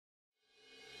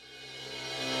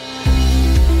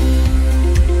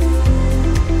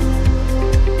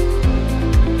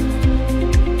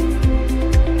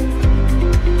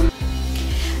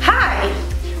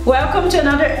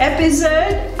another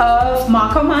episode of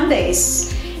Mocko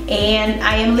Mondays. And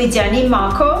I am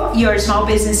Mocko, your small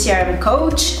business CRM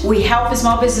coach. We help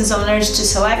small business owners to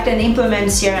select and implement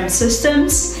CRM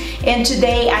systems. And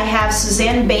today I have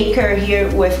Suzanne Baker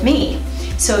here with me.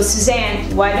 So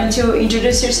Suzanne, why don't you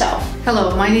introduce yourself?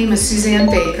 Hello, my name is Suzanne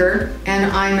Baker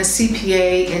and I'm a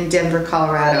CPA in Denver,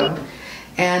 Colorado.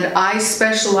 And I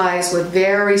specialize with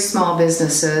very small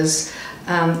businesses.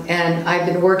 And I've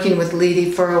been working with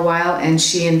Lidi for a while, and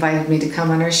she invited me to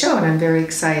come on her show, and I'm very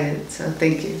excited, so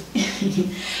thank you.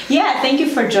 Yeah, thank you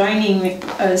for joining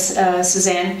us,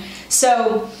 Suzanne.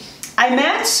 So I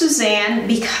met Suzanne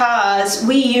because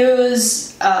we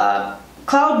use a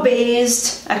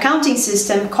cloud-based accounting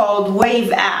system called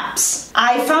Wave Apps.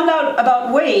 I found out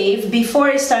about Wave before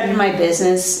I started my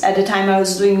business. At the time I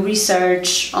was doing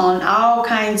research on all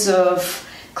kinds of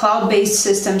cloud-based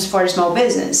systems for small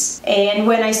business. And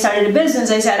when I started a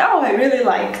business, I said, oh, I really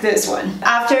like this one.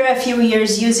 After a few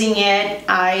years using it,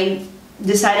 I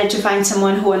decided to find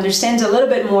someone who understands a little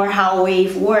bit more how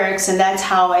Wave works, and that's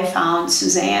how I found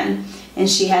Suzanne. And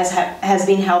she has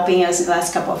been helping us in the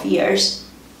last couple of years.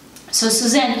 So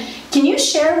Suzanne, can you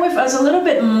share with us a little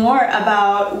bit more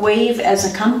about Wave as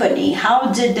a company?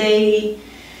 How did they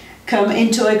come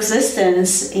into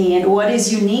existence, and what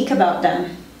is unique about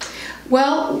them?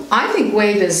 Well, I think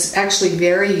Wave is actually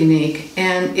very unique,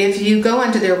 and if you go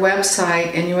onto their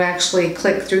website and you actually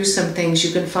click through some things,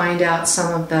 you can find out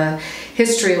some of the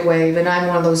history of Wave. And I'm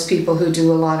one of those people who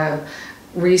do a lot of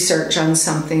research on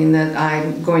something that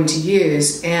I'm going to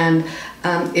use, and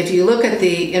if you look at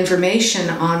the information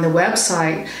on the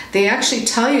website, they actually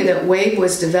tell you that Wave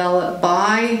was developed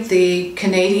by the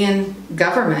Canadian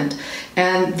government,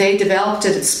 and they developed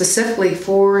it specifically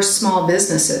for small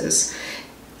businesses.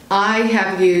 I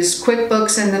have used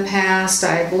QuickBooks in the past.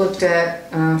 I've looked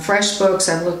at FreshBooks.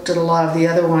 I've looked at a lot of the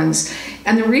other ones.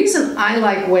 And the reason I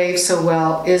like Wave so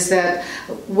well is that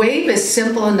Wave is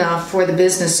simple enough for the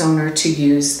business owner to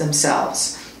use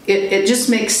themselves. It just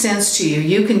makes sense to you.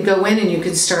 You can go in and you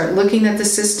can start looking at the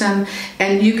system,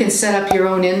 and you can set up your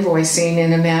own invoicing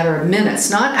in a matter of minutes,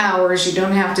 not hours. You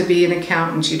don't have to be an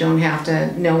accountant. You don't have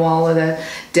to know all of the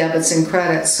debits and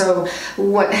credits. So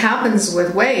what happens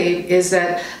with Wave is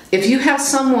that if you have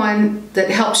someone that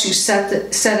helps you set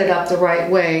it up the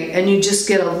right way, and you just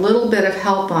get a little bit of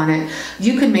help on it,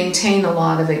 you can maintain a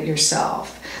lot of it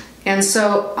yourself. And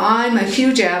so I'm a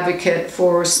huge advocate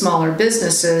for smaller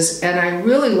businesses, and I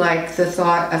really like the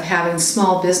thought of having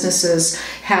small businesses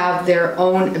have their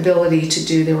own ability to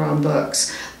do their own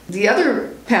books. The other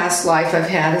past life I've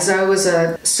had is I was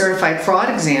a certified fraud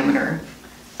examiner.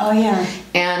 Oh yeah.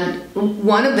 And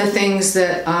one of the things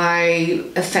that I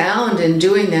found in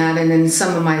doing that and in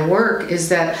some of my work is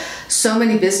that so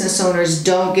many business owners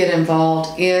don't get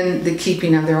involved in the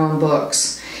keeping of their own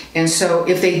books. And so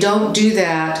if they don't do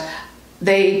that,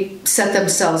 they set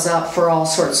themselves up for all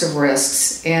sorts of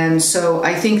risks. And so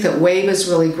I think that Wave is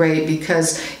really great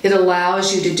because it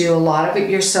allows you to do a lot of it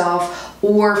yourself,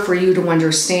 or for you to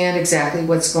understand exactly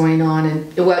what's going on.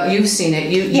 And well, you've seen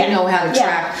it. You know how to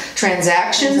track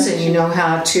transactions, and you know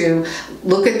how to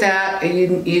look at that.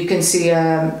 And you can see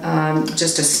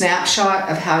just a snapshot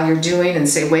of how you're doing and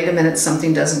say, wait a minute,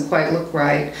 something doesn't quite look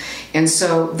right. And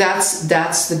so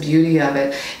that's the beauty of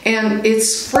it. And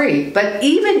it's free. But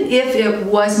even if it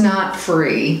was not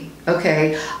free,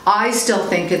 okay, I still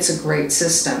think it's a great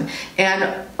system.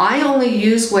 And I only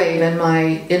use Wave in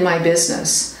my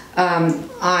business.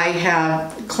 I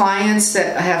have clients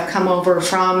that have come over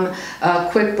from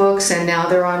QuickBooks, and now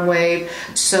they're on Wave.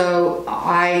 So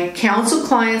I counsel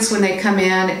clients when they come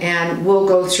in, and we'll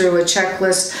go through a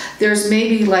checklist. There's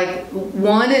maybe like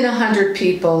 1 in 100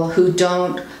 people who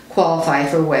don't qualify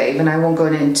for Wave, and I won't go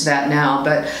into that now,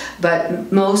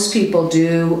 but most people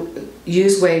do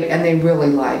use Wave, and they really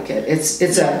like it. It's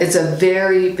a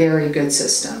very, very good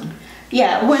system.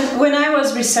 Yeah, when I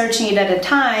was researching it at the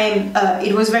time,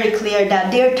 it was very clear that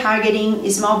they're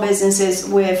targeting small businesses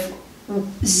with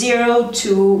 0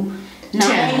 to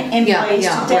 9 employees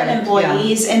to 10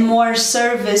 employees, and more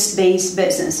service-based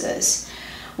businesses,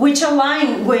 which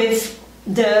align with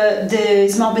the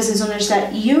small business owners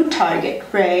that you target,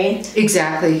 right?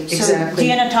 Exactly. So do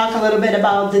you want to talk a little bit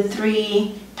about the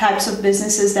 3 types of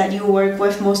businesses that you work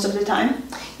with most of the time?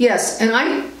 Yes, and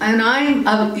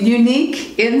I'm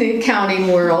unique in the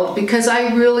accounting world because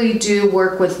I really do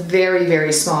work with very,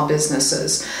 very small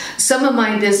businesses. Some of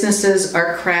my businesses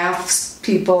are crafts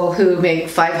people who make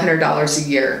 $500 a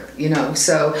year, you know,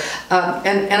 so,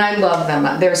 and I love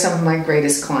them. They're some of my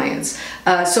greatest clients.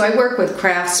 So I work with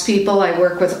craftspeople, I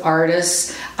work with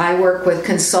artists, I work with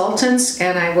consultants,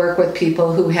 and I work with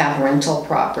people who have rental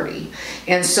property.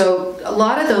 And so a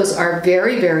lot of those are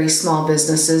very, very small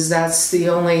businesses. That's the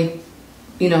only,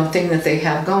 you know, thing that they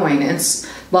have going. And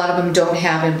a lot of them don't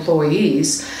have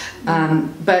employees.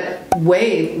 But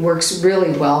Wave works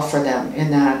really well for them in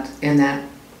that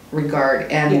regard,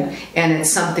 and it's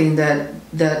something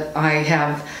that I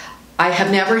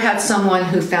have never had someone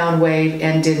who found Wave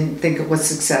and didn't think it was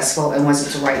successful and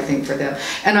wasn't the right thing for them.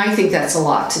 And I think that's a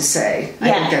lot to say.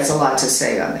 I think that's a lot to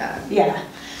say on that.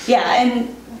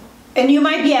 And you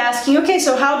might be asking, okay,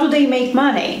 so how do they make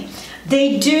money?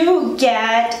 They do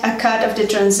get a cut of the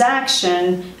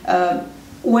transaction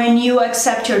when you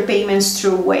accept your payments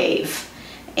through Wave.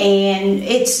 And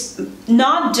it's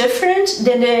not different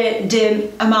than the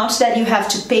amounts that you have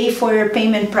to pay for your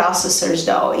payment processors,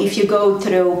 though. If you go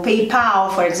through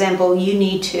PayPal, for example, you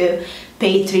need to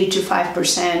pay 3 to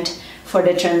 5% for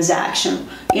the transaction.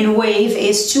 In Wave,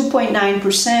 it's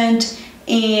 2.9%,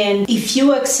 and if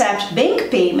you accept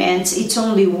bank payments, it's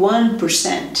only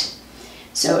 1%.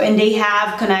 So, and they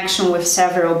have connection with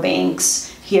several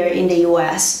banks here in the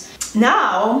US.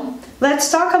 Now,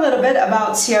 let's talk a little bit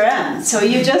about CRM. So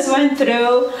you just went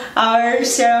through our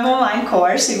CRM online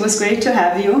course. It was great to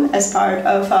have you as part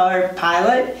of our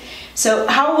pilot. So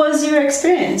how was your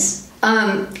experience?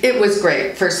 It was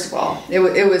great, first of all. It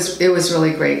was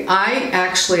really great. I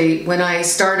actually, when I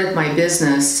started my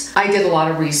business, I did a lot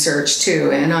of research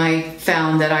too, and I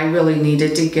found that I really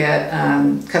needed to get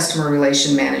customer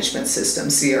relation management system,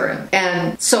 CRM.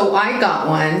 And so I got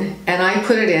one, and I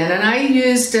put it in, and I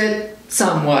used it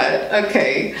somewhat,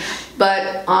 okay.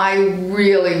 But I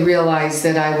really realized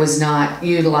that I was not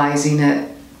utilizing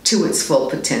it to its full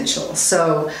potential.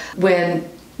 So when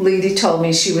Lidi told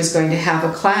me she was going to have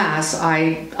a class,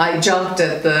 I jumped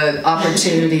at the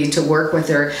opportunity to work with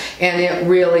her, and it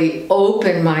really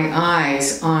opened my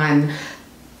eyes on,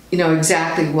 you know,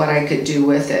 exactly what I could do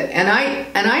with it. And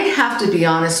I have to be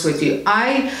honest with you,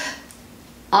 I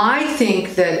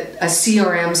think that a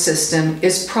CRM system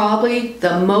is probably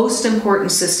the most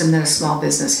important system that a small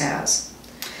business has.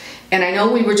 And I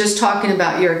know we were just talking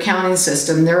about your accounting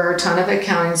system. There are a ton of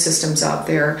accounting systems out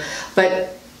there,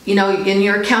 but you know, in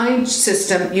your accounting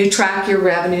system, you track your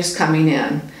revenues coming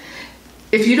in.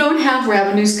 If you don't have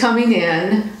revenues coming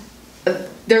in,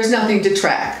 there's nothing to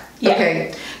track. Yeah.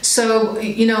 Okay. So,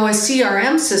 you know, a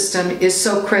CRM system is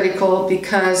so critical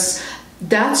because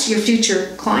that's your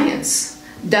future clients.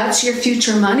 That's your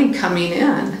future money coming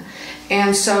in.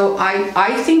 And so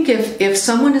I think if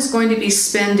someone is going to be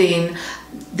spending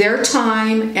their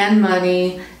time and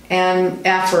money and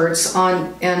efforts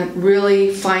on and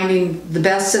really finding the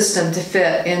best system to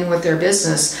fit in with their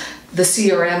business, the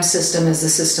CRM system is the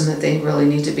system that they really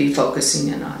need to be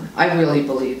focusing in on. I really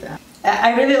believe that.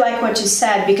 I really like what you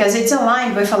said, because it's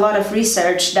aligned with a lot of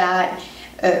research that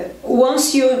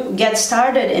once you get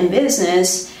started in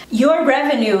business, your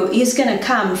revenue is going to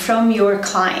come from your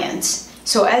clients.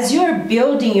 So as you're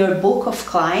building your book of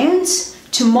clients,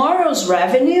 tomorrow's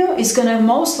revenue is going to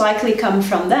most likely come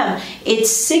from them.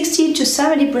 It's 60 to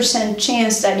 70%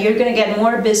 chance that you're going to get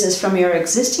more business from your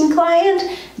existing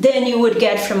client than you would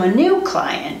get from a new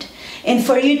client. And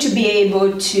for you to be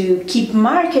able to keep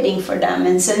marketing for them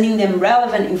and sending them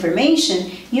relevant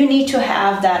information, you need to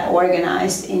have that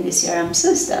organized in the CRM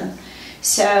system.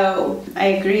 So I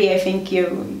agree. I think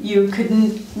you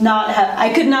couldn't not have.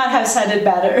 I could not have said it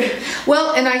better.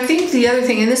 Well, and I think the other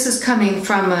thing, and this is coming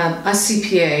from a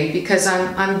CPA, because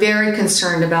I'm very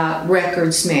concerned about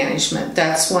records management.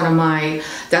 That's one of my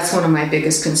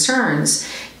biggest concerns.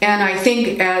 And I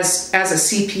think as a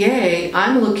CPA,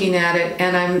 I'm looking at it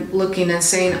and I'm looking and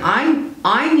saying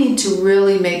I need to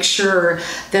really make sure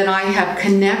that I have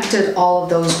connected all of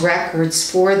those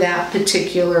records for that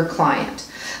particular client.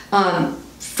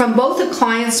 From both the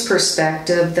client's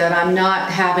perspective, that I'm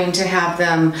not having to have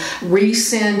them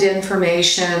resend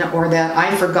information, or that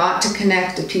I forgot to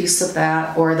connect a piece of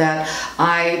that, or that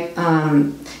I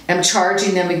am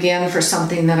charging them again for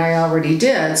something that I already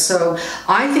did. So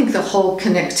I think the whole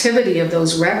connectivity of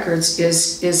those records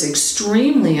is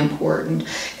extremely important.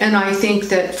 And I think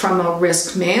that from a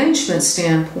risk management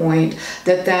standpoint,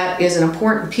 that is an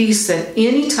important piece that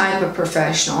any type of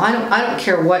professional, I don't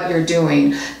care what you're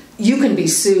doing, you can be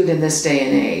sued in this day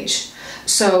and age.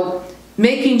 So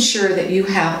making sure that you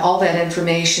have all that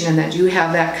information and that you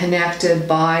have that connected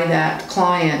by that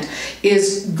client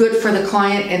is good for the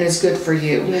client and is good for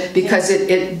you, because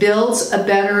it builds a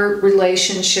better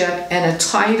relationship and a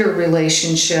tighter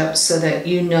relationship so that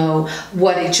you know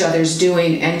what each other's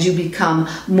doing and you become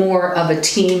more of a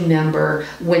team member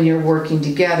when you're working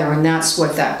together, and that's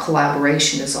what that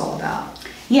collaboration is all about.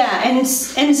 Yeah, and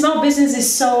small business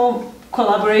is so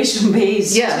collaboration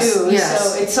based too.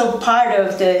 So it's so part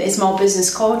of the small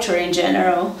business culture in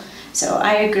general. So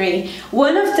I agree.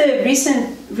 One of the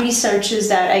recent researches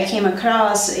that I came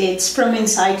across, it's from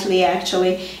Insightly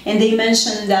actually, and they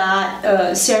mentioned that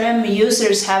CRM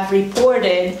users have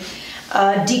reported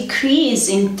a decrease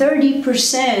in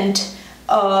 30%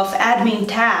 of admin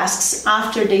tasks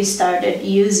after they started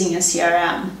using a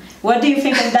CRM. What do you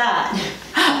think of that?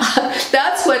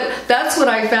 That's what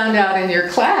I found out in your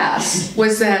class,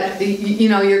 was that, you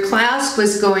know, your class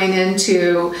was going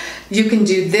into, you can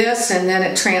do this and then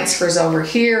it transfers over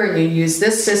here and you use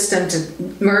this system to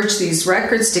merge these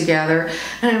records together.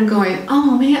 And I'm going,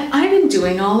 oh man, I've been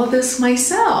doing all of this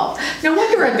myself. No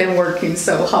wonder I've been working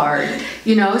so hard.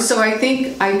 You know, so I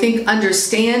think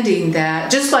understanding that,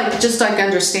 just like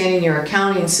understanding your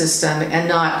accounting system and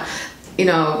not, you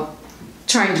know,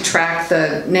 trying to track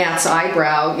the gnat's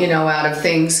eyebrow, you know, out of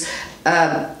things,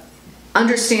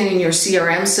 understanding your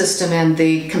CRM system and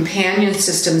the companion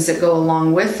systems that go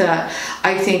along with that,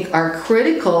 I think are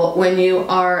critical when you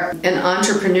are an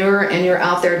entrepreneur and you're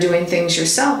out there doing things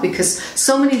yourself, because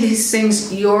so many of these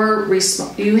things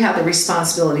you have the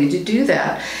responsibility to do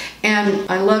that. And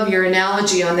I love your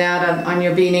analogy on that, on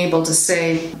your being able to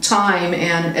save time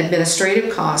and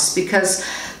administrative costs, because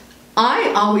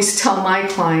I always tell my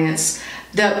clients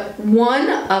that one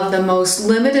of the most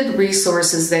limited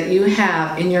resources that you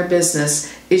have in your business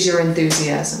is your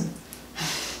enthusiasm.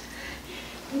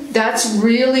 That's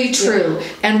really true.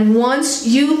 And once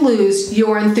you lose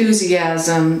your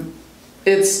enthusiasm,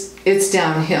 it's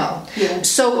downhill. Yeah.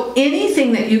 So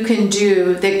anything that you can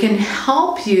do that can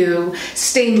help you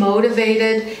stay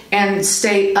motivated and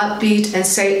stay upbeat and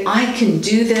say, I can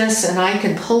do this and I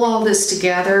can pull all this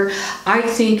together, I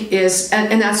think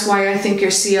and that's why I think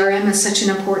your CRM is such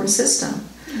an important system.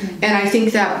 Mm-hmm. And I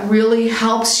think that really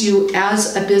helps you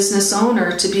as a business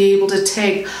owner to be able to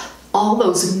take all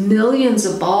those millions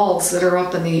of balls that are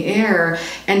up in the air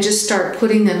and just start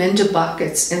putting them into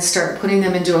buckets and start putting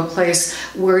them into a place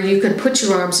where you can put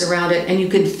your arms around it and you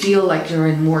can feel like you're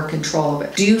in more control of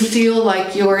it. Do you feel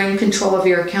like you're in control of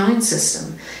your accounting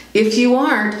system? If you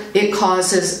aren't, it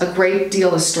causes a great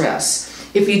deal of stress.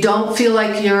 If you don't feel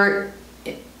like you're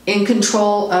in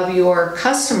control of your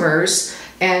customers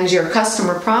and your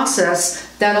customer process,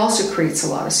 that also creates a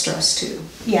lot of stress too.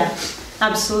 Yeah.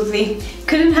 Absolutely.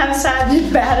 Couldn't have said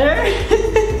it better.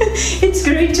 It's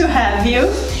great to have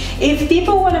you. If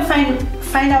people want to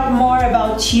find out more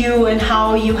about you and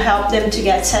how you help them to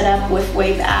get set up with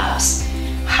Wave apps,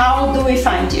 how do we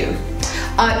find you?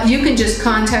 You can just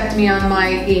contact me on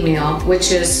my email,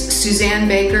 which is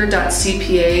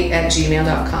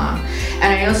suzannebaker.cpa@gmail.com.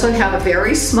 And I also have a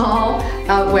very small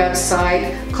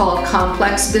website called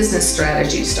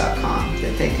complexbusinessstrategies.com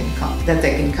that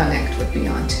they can connect with me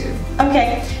on too.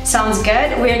 Okay, sounds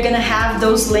good. We're gonna have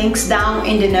those links down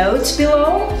in the notes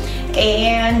below.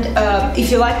 And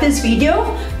if you like this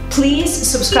video, please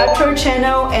subscribe to our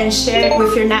channel and share it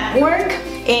with your network.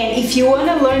 And if you want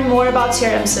to learn more about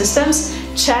CRM systems,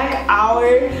 check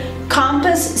our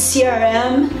Compass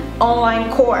CRM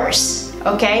online course.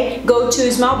 Okay, go to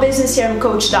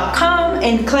smallbusinesscrmcoach.com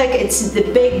and click, it's the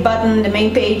big button, the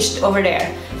main page over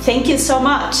there. Thank you so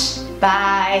much.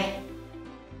 Bye.